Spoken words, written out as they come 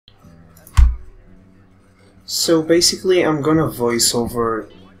So basically I'm gonna voice over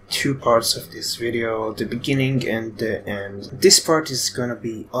two parts of this video, the beginning and the end. This part is gonna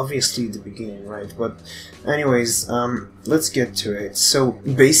be obviously the beginning, right? But anyways, let's get to it. So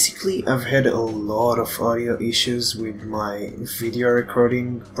basically I've had a lot of audio issues with my video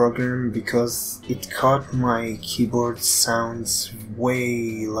recording program because it caught my keyboard sounds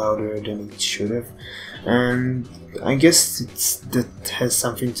way louder than it should have. And I guess that has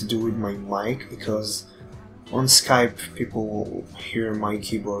something to do with my mic, because on Skype people hear my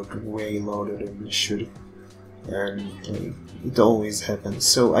keyboard way louder than it should, and it always happens.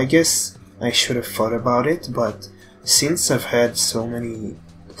 So I guess I should have thought about it, but since I've had so many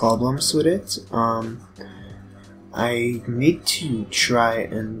problems with it, I need to try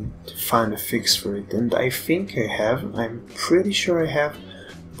and find a fix for it, and I think I have. I'm pretty sure I have.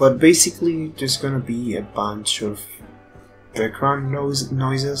 But basically there's gonna be a bunch of background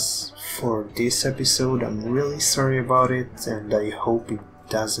noises for this episode. I'm really sorry about it, and I hope it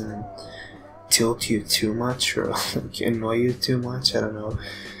doesn't tilt you too much or like annoy you too much, I don't know.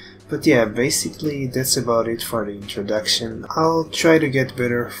 But yeah, basically that's about it for the introduction. I'll try to get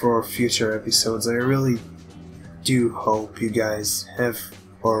better for future episodes. I really do hope you guys have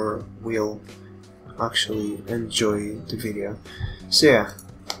or will actually enjoy the video. So yeah,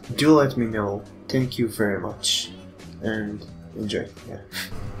 do let me know. Thank you very much and enjoy. Yeah.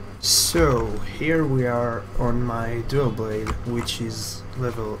 So here we are on my dual blade, which is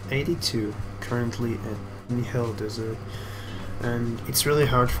level 82, currently at Nihil Desert, and it's really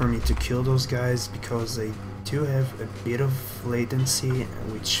hard for me to kill those guys because I do have a bit of latency,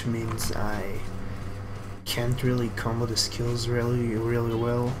 which means I can't really combo the skills really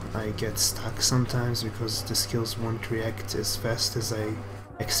well. I get stuck sometimes because the skills won't react as fast as I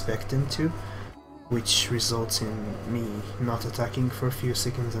expect them to, which results in me not attacking for a few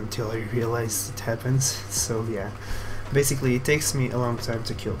seconds until I realize it happens. So yeah, basically it takes me a long time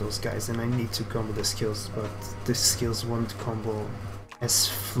to kill those guys, and I need to combo the skills, but the skills won't combo as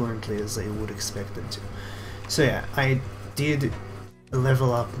fluently as I would expect them to. So yeah, I did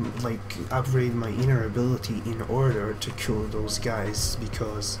level up, like upgrade my inner ability in order to kill those guys,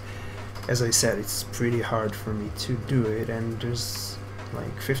 because as I said, it's pretty hard for me to do it, and there's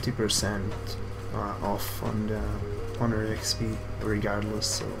like 50% off on the honor XP regardless,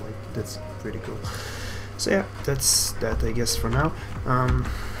 so like that's pretty cool. So yeah, that's that I guess for now.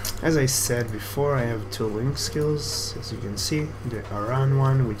 As I said before, I have two link skills, as you can see. The Aran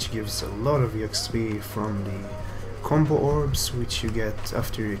one, which gives a lot of XP from the combo orbs, which you get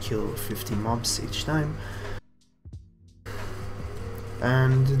after you kill 50 mobs each time,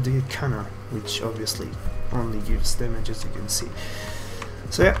 and the Kana, which obviously only gives damage, as you can see.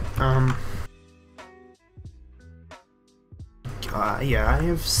 So yeah, yeah, I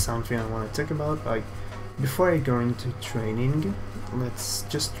have something I want to talk about. Like, before I go into training, let's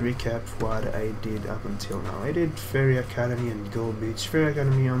just recap what I did up until now. I did Fairy Academy and Gold Beach. Fairy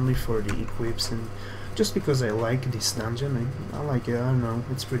Academy only for the equips, and just because I like this dungeon. I like it, I don't know,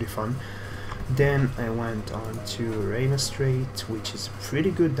 it's pretty fun. Then I went on to Reina Strait, which is a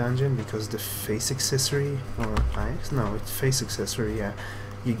pretty good dungeon because the face accessory, or no, it's face accessory, yeah,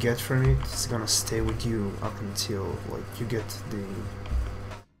 you get from it, it's gonna stay with you up until like you get the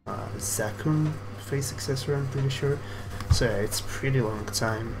Zakun face accessory, I'm pretty sure. So yeah, it's pretty long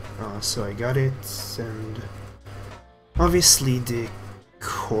time, so I got it, and obviously the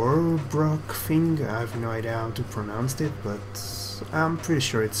Korbrock thing, I have no idea how to pronounce it, but I'm pretty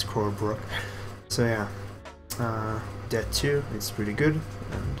sure it's Korbrock. So yeah, that too, it's pretty good,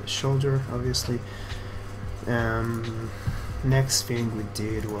 and the shoulder, obviously. Next thing we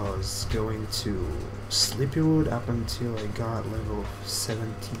did was going to Sleepywood up until I got level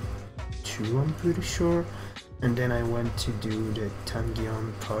 72, I'm pretty sure, and then I went to do the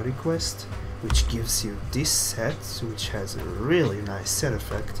Tangion Party quest, which gives you this set, which has a really nice set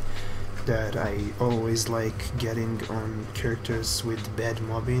effect that I always like getting on characters with bad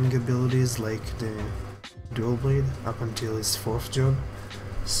mobbing abilities like the Dual Blade up until his 4th job.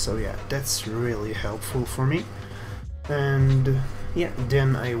 So yeah, that's really helpful for me. And yeah,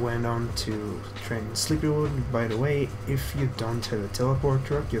 then I went on to train in Sleepywood. By the way, if you don't have a teleport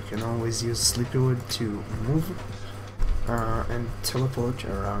truck, you can always use Sleepywood to move and teleport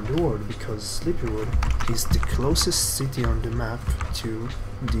around the world, because Sleepywood is the closest city on the map to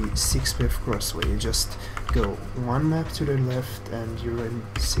the 6-path crossway. You just go one map to the left and you're in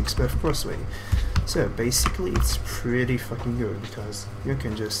 6-path crossway. So basically it's pretty fucking good, because you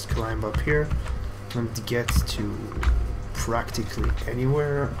can just climb up here and get to practically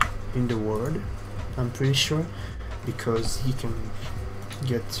anywhere in the world, I'm pretty sure, because you can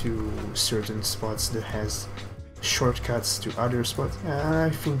get to certain spots that has shortcuts to other spots. I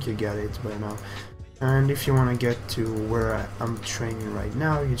think you get it by now. And if you want to get to where I'm training right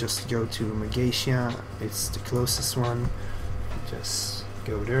now, you just go to Magatia, it's the closest one. Just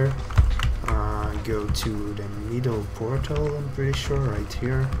go there, go to the middle portal, I'm pretty sure, right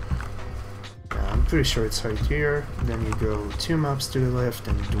here. I'm pretty sure it's right here. Then you go 2 maps to the left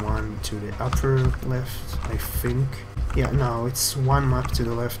and 1 to the upper left, I think. Yeah, no, it's 1 map to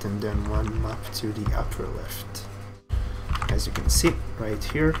the left and then 1 map to the upper left. As you can see, right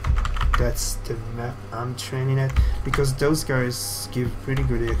here, that's the map I'm training at, because those guys give pretty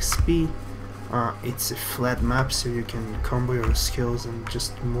good XP. It's a flat map, so you can combo your skills and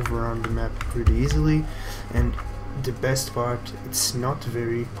just move around the map pretty easily, and the best part, it's not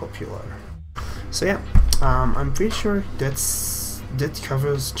very popular. So yeah, I'm pretty sure that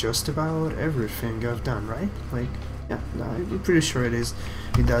covers just about everything I've done, right? Like, yeah, I'm pretty sure it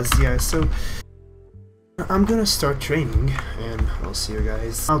does, yeah. So I'm gonna start training and I'll see you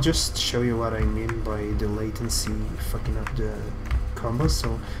guys. I'll just show you what I mean by the latency fucking up the combo.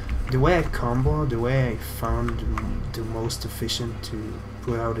 So the way I combo, the way I found the most efficient to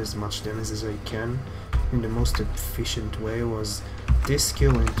put out as much damage as I can in the most efficient way was this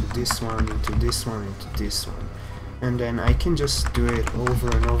skill into this one, into this one, into this one. And then I can just do it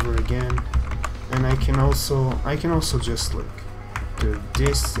over and over again. And I can also just like do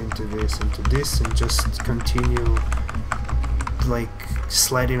this into this into this and just continue like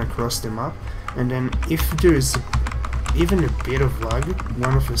sliding across the map. And then if there is even a bit of lag,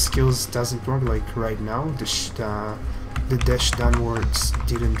 one of the skills doesn't work, like right now the dash downwards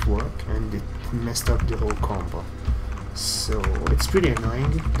didn't work and it messed up the whole combo. So it's pretty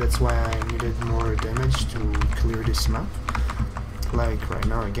annoying. That's why I needed more damage to clear this map, like right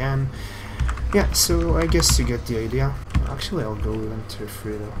now again. Yeah, so I guess you get the idea. Actually, I'll go into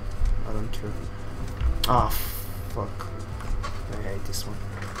Frito. I don't care. Ah, fuck. I hate this one.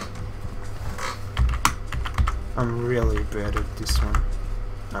 I'm really bad at this one.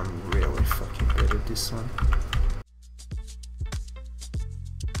 I'm really fucking bad at this one.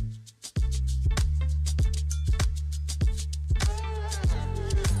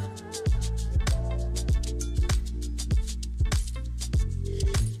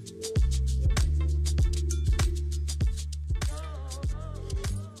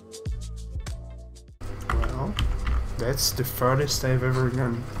 That's the farthest I've ever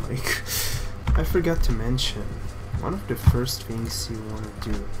gone. Like, I forgot to mention, one of the first things you want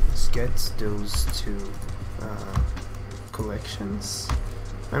to do is get those 2 collections.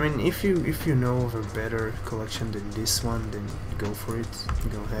 I mean, if you know of a better collection than this one, then go for it.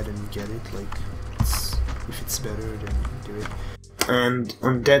 Go ahead and get it. Like, if it's better, then do it. And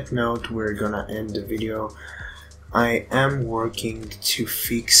on that note, we're gonna end the video. I am working to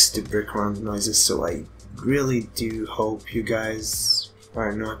fix the background noises, so I really do hope you guys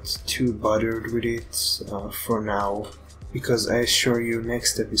are not too bothered with it for now, because I assure you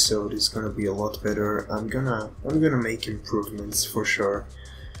next episode is gonna be a lot better. I'm gonna make improvements for sure.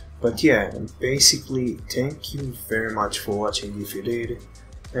 But yeah, basically thank you very much for watching if you did,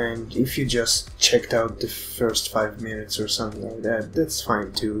 and if you just checked out the first 5 minutes or something like that, that's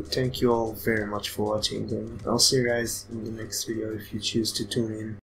fine too. Thank you all very much for watching, and I'll see you guys in the next video if you choose to tune in.